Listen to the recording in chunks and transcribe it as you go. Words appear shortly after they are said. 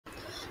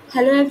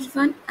Hello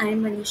everyone, I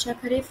am Manisha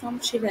Khare from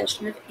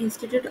SVIFS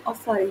Institute of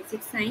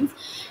Forensic Science,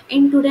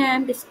 and today I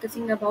am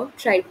discussing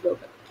about right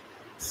blogger.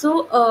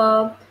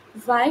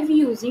 Why we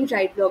using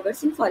right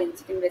bloggers in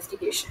forensic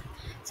investigation?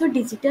 So,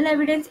 digital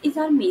evidence is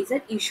our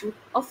major issue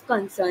of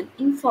concern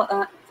in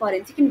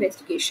forensic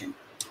investigation.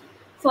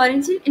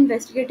 Forensic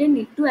investigators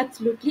need to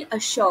absolutely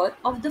assure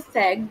of the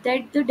fact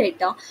that the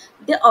data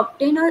they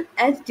obtain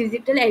as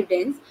digital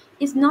evidence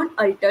is not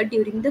altered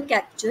during the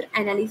capture,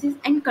 analysis,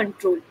 and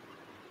control.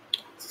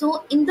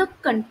 So, in the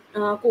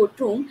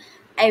courtroom,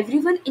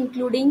 everyone,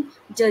 including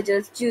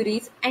judges,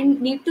 juries,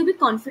 and need to be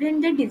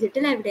confident that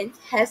digital evidence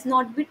has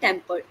not been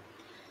tampered.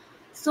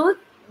 So,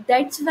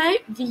 that's why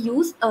we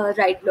use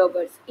right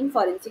bloggers in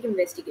forensic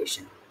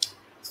investigation.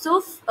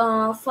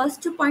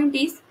 First point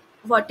is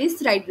what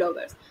is write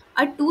bloggers?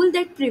 A tool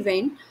that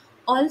prevent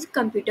all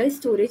computer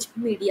storage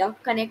media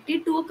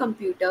connected to a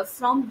computer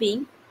from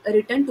being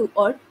written to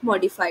or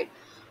modified.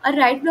 A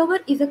write blogger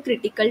is a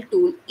critical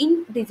tool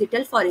in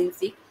digital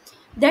forensic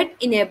that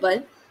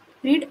enable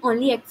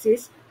read-only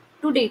access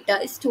to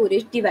data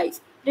storage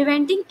device,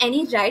 preventing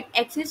any write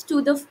access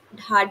to the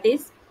hard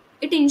disk.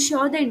 It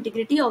ensures the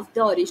integrity of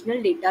the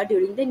original data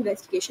during the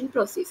investigation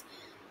process.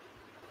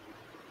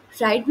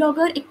 Right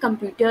blogger एक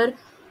computer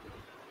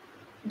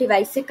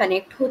device से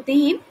connect होते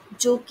हैं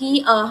जो कि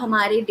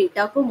हमारे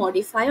data को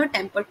modify और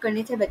tempered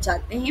करने से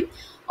बचाते हैं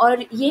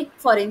और ये एक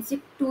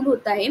फॉरेंसिक टूल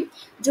होता है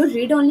जो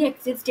रीड ओनली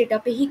एक्सेस डेटा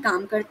पे ही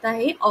काम करता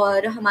है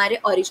और हमारे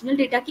ओरिजिनल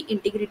डेटा की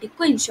इंटीग्रिटी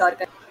को इंश्योर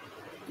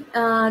करता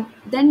है।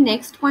 Then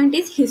next point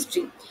is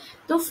history.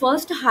 तो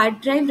first hard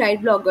drive right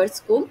bloggers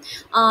को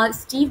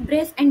Steve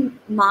brace and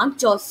mark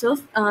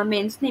Joseph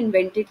mains ने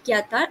इन्वेंटेड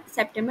किया था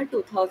सितंबर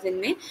 2000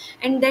 में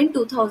एंड देन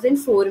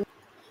 2004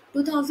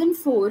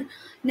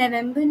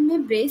 नवंबर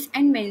में ब्रेस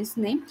एंड मेंस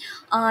ने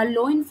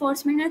लॉ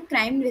इन्फोर्समेंट और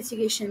क्राइम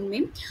इन्वेस्टिगेशन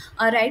में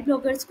राइट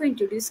ब्लॉगर्स को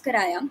इंट्रोड्यूस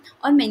कराया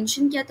और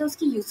मेंशन किया था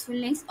उसकी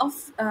यूजफुलनेस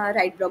ऑफ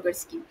राइट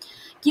ब्लॉगर्स की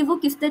कि वो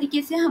किस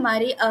तरीके से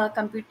हमारे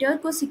कंप्यूटर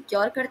को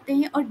सिक्योर करते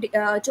हैं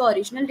और जो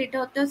ओरिजिनल डेटा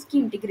होता है उसकी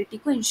इंटीग्रिटी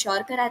को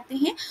इंश्योर कराते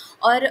हैं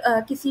और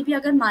किसी भी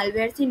अगर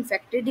मालवेयर से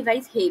इन्फेक्टेड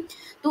डिवाइस है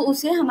तो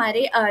उसे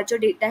हमारे जो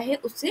डेटा है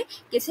उससे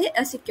कैसे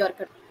सिक्योर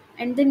करते हैं।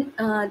 And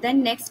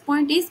then next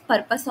point is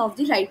purpose of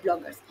the right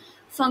bloggers.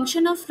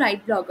 Function of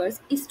right bloggers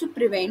is to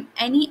prevent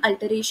any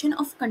alteration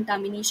of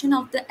contamination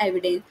of the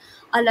evidence,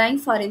 allowing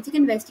forensic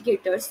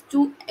investigators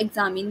to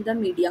examine the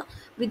media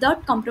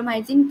without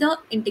compromising the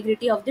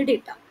integrity of the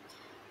data.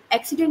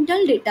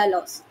 Accidental data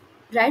loss.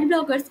 Right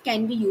bloggers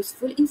can be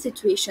useful in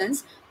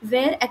situations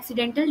where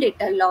accidental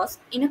data loss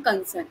in a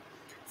concern.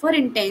 For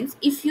instance,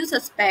 if you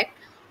suspect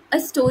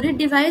a storage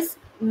device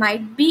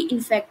might be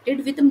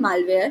infected with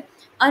malware,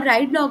 a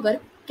right blogger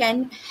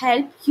can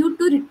help you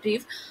to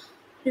retrieve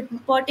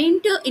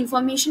important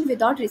information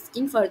without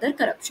risking further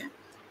corruption.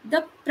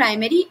 The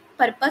primary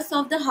purpose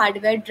of the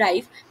hardware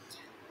drive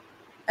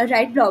a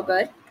right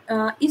blogger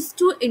is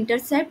to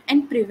intercept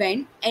and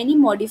prevent any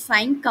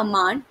modifying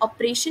command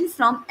operation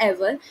from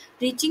ever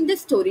reaching the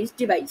storage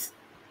device.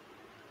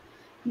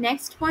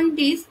 Next point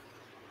is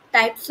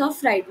types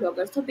of right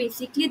bloggers. So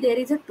basically there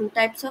is a two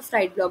types of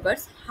right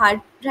bloggers,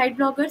 hard right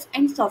bloggers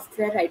and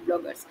software right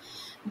bloggers.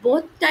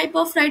 Both type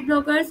of right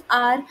bloggers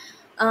uh,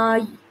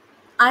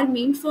 are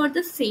meant for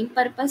the same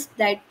purpose,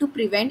 that to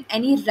prevent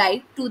any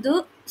write to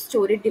the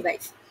storage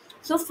device.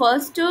 So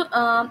first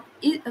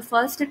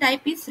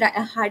type is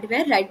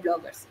hardware write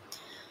bloggers.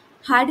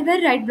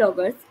 Hardware write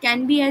bloggers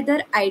can be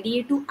either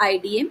IDA to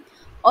IDA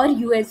or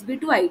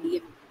USB to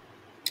IDA.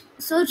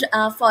 So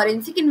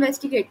forensic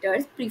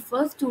investigators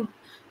prefers to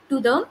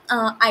the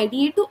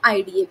IDA to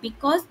IDA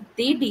because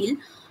they deal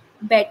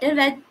better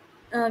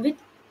with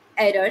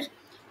error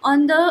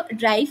on the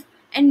drive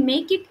and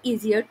make it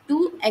easier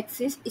to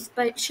access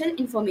special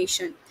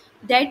information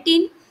that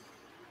in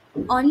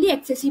only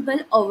accessible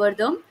over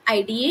the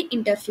IDA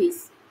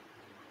interface.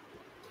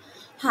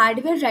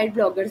 Hardware right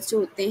bloggers जो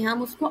होते हैं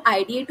हम उसको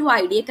IDA to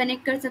IDA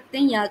connect कर सकते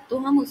हैं या तो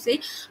हम उसे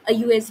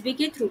यूएसबी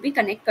के थ्रू भी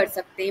कनेक्ट कर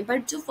सकते हैं,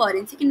 बट जो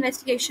फॉरेंसिक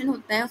इन्वेस्टिगेशन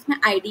होता है उसमें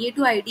आईडीए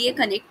टू आईडीए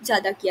कनेक्ट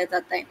ज़्यादा किया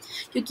जाता है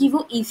क्योंकि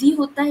वो ईजी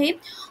होता है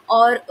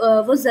और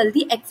वो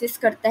जल्दी एक्सेस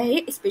करता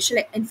है स्पेशल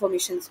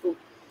इन्फॉर्मेशंस को.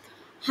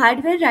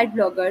 Hardware write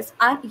bloggers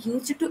are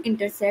used to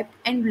intercept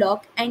and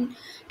block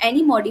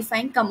any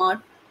modifying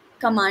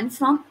command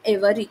from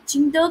ever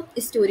reaching the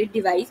storage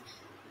device.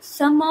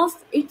 Some of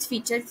its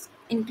features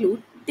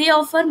include they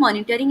offer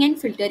monitoring and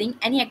filtering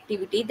any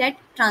activity that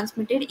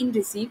transmitted in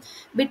receive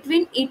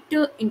between it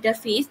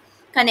interface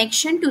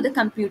connection to the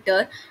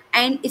computer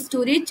and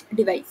storage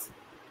device.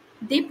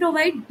 They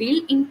provide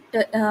built-in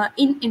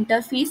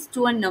interface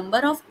to a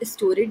number of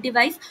storage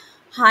device.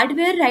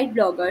 Hardware write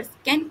bloggers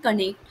can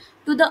connect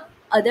to the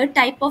other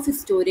type of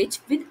storage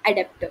with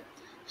adapter.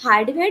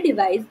 Hardware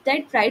device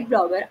that write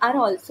blogger are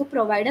also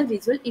provide a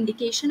visual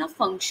indication of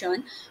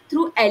function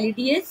through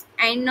LEDs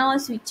and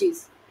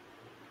switches.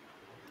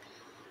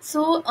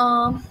 So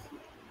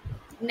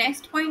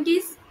next point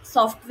is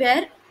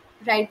software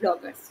write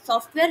bloggers.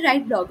 Software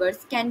write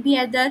bloggers can be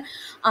either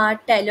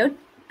tailored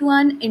to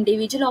an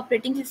individual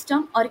operating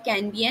system or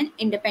can be an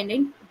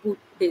independent boot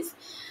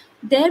disk.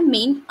 Their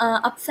main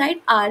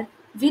upside are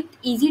with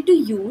easy to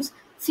use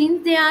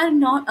since they are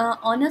not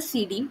on a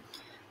CD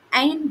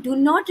and do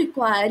not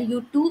require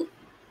you to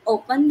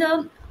open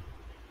the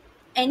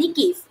any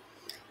case,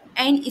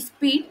 and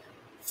speed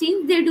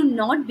since they do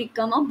not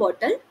become a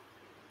bottle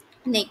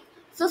नहीं.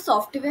 So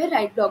software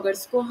right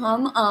bloggers को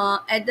हम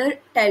either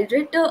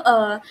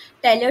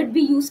tailored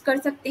भी use कर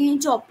सकते हैं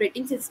जो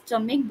operating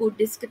system में एक बूट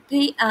डिस्क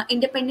की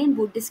इंडिपेंडेंट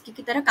बूट डिस्क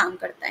की तरह काम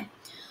करता है.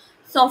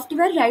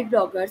 Software write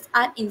bloggers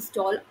are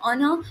installed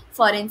on a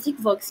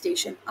forensic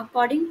workstation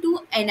according to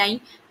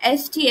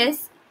NIST's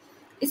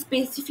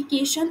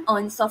specification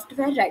on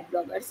software write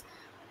bloggers.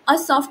 A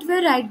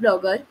software write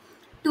blogger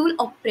tool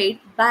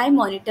operates by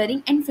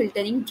monitoring and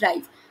filtering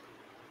drive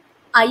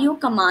I/O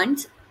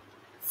commands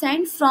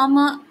sent from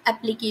a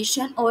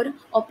application or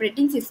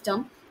operating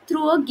system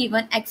through a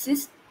given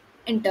access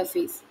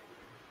interface.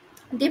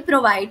 They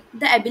provide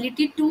the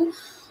ability to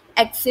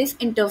access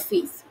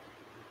interface.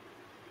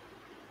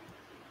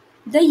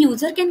 The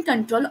user can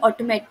control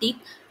automatic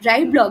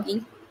write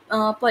blogging,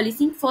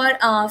 policing for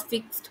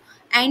fixed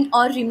and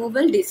or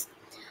removal disk.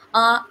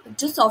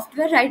 जो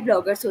software right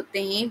bloggers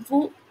होते हैं वो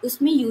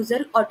उसमें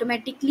user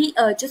automatically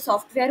जो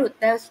software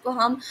होता है उसको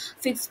हम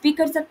फिक्स भी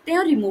कर सकते हैं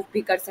और रिमूव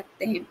भी कर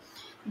सकते हैं.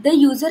 The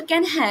user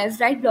can have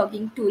write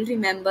blogging tool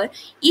remember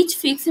each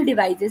fixed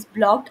device is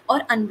blocked or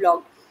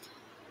unblocked.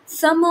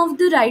 Some of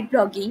the write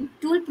blogging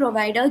tool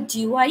provide a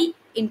GUI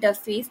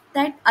interface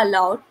that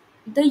allowed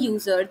the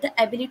user the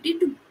ability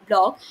to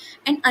block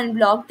and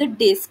unblock the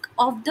disk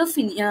of the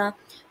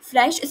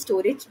flash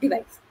storage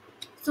device.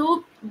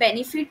 So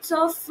benefits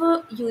of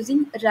using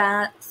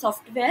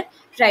software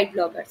write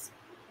bloggers.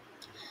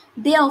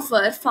 They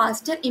offer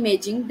faster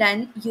imaging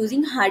than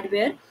using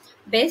hardware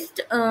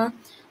based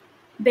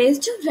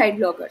write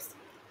bloggers.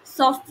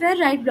 Software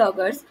write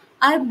bloggers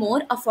are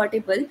more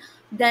affordable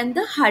than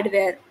the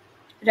hardware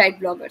write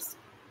bloggers.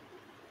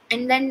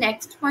 And then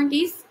next point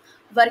is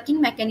working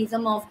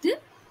mechanism of the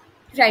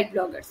write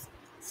bloggers.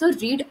 So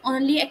read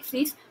only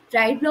access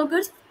write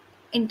bloggers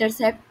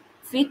intercept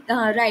with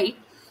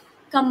write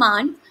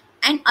command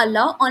and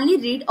allow only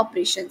read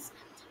operations.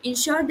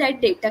 Ensure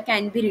that data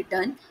can be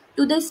returned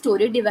to the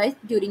storage device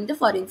during the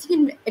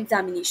forensic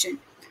examination.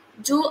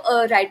 जो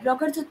right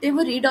bloggers होते हैं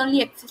वो read only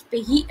access पे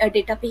ही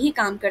data पे ही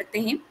काम करते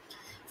हैं.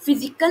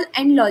 Physical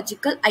and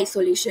logical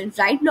isolation.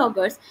 Write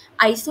bloggers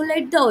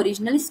isolate the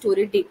original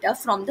storage data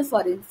from the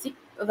forensic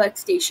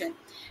workstation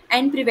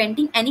and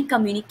preventing any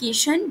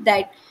communication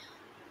that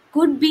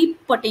could be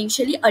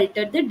potentially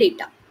alter the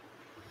data.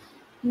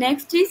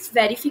 Next is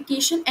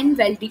verification and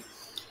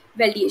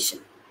validation.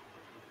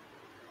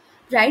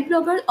 Write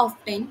bloggers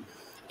often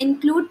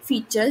include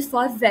features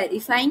for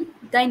verifying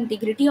the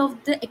integrity of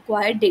the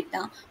acquired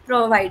data,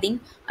 providing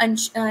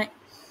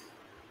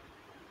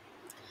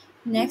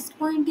next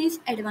point is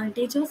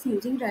advantage of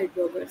using write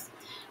bloggers.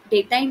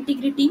 Data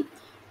integrity.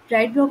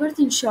 Write bloggers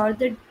ensure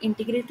the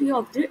integrity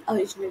of the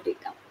original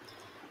data.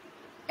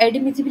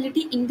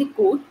 Admissibility in the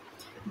code.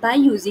 By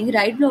using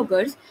write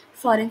bloggers,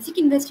 forensic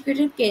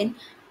investigator can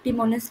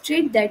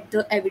demonstrate that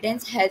the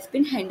evidence has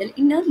been handled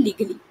in a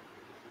legally.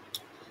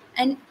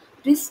 And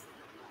risk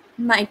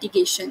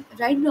mitigation.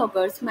 Write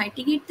bloggers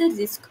mitigate the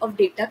risk of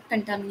data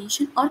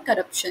contamination or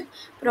corruption,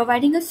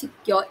 providing a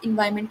secure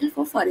environment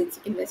for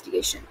forensic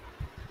investigation.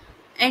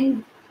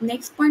 And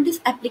next point is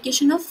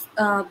application of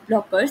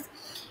blockers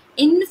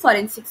in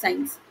forensic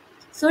science.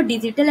 So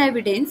digital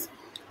evidence.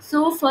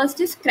 So first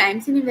is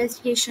crimes in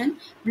investigation.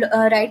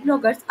 Write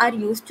bloggers are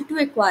used to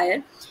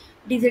acquire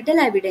digital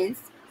evidence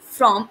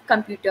from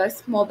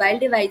computers, mobile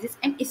devices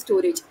and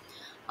storage.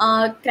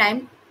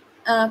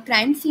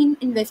 Crime scene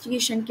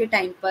investigation के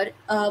time पर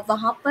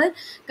वहाँ पर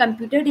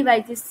computer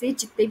devices से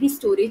जितने भी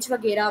storage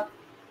वगैरह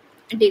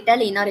data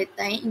लेना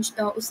रहता है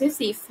उसे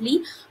सेफली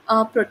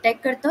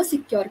प्रोटेक्ट करता है,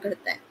 सिक्योर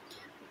करता है.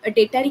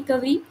 Data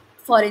recovery.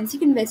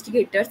 Forensic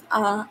investigators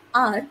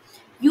are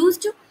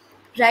used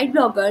write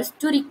bloggers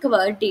to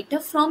recover data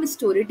from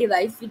storage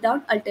device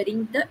without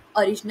altering the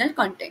original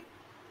content.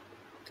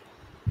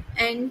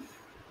 And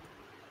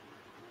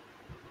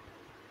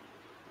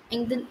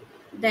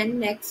then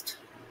next.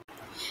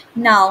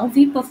 Now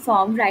we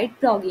perform write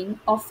blogging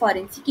of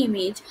forensic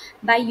image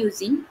by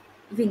using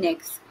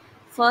Winhex.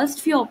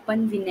 First we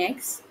open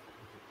Winhex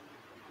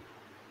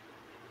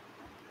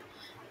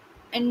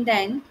and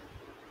then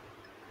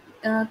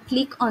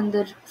click on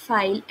the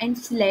file and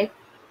select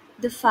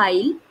the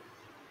file.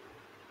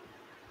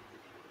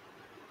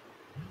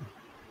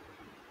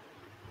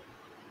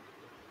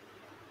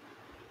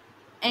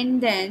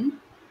 And then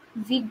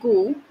we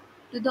go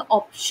to the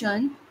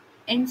option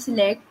and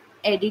select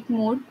edit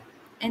mode,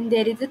 and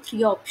there is a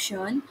 3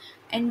 option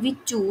and we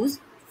choose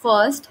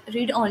first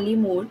read only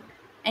mode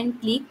and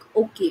click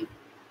OK.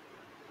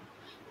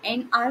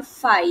 And our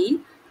file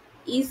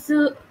is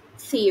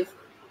saved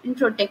and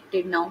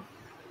protected now.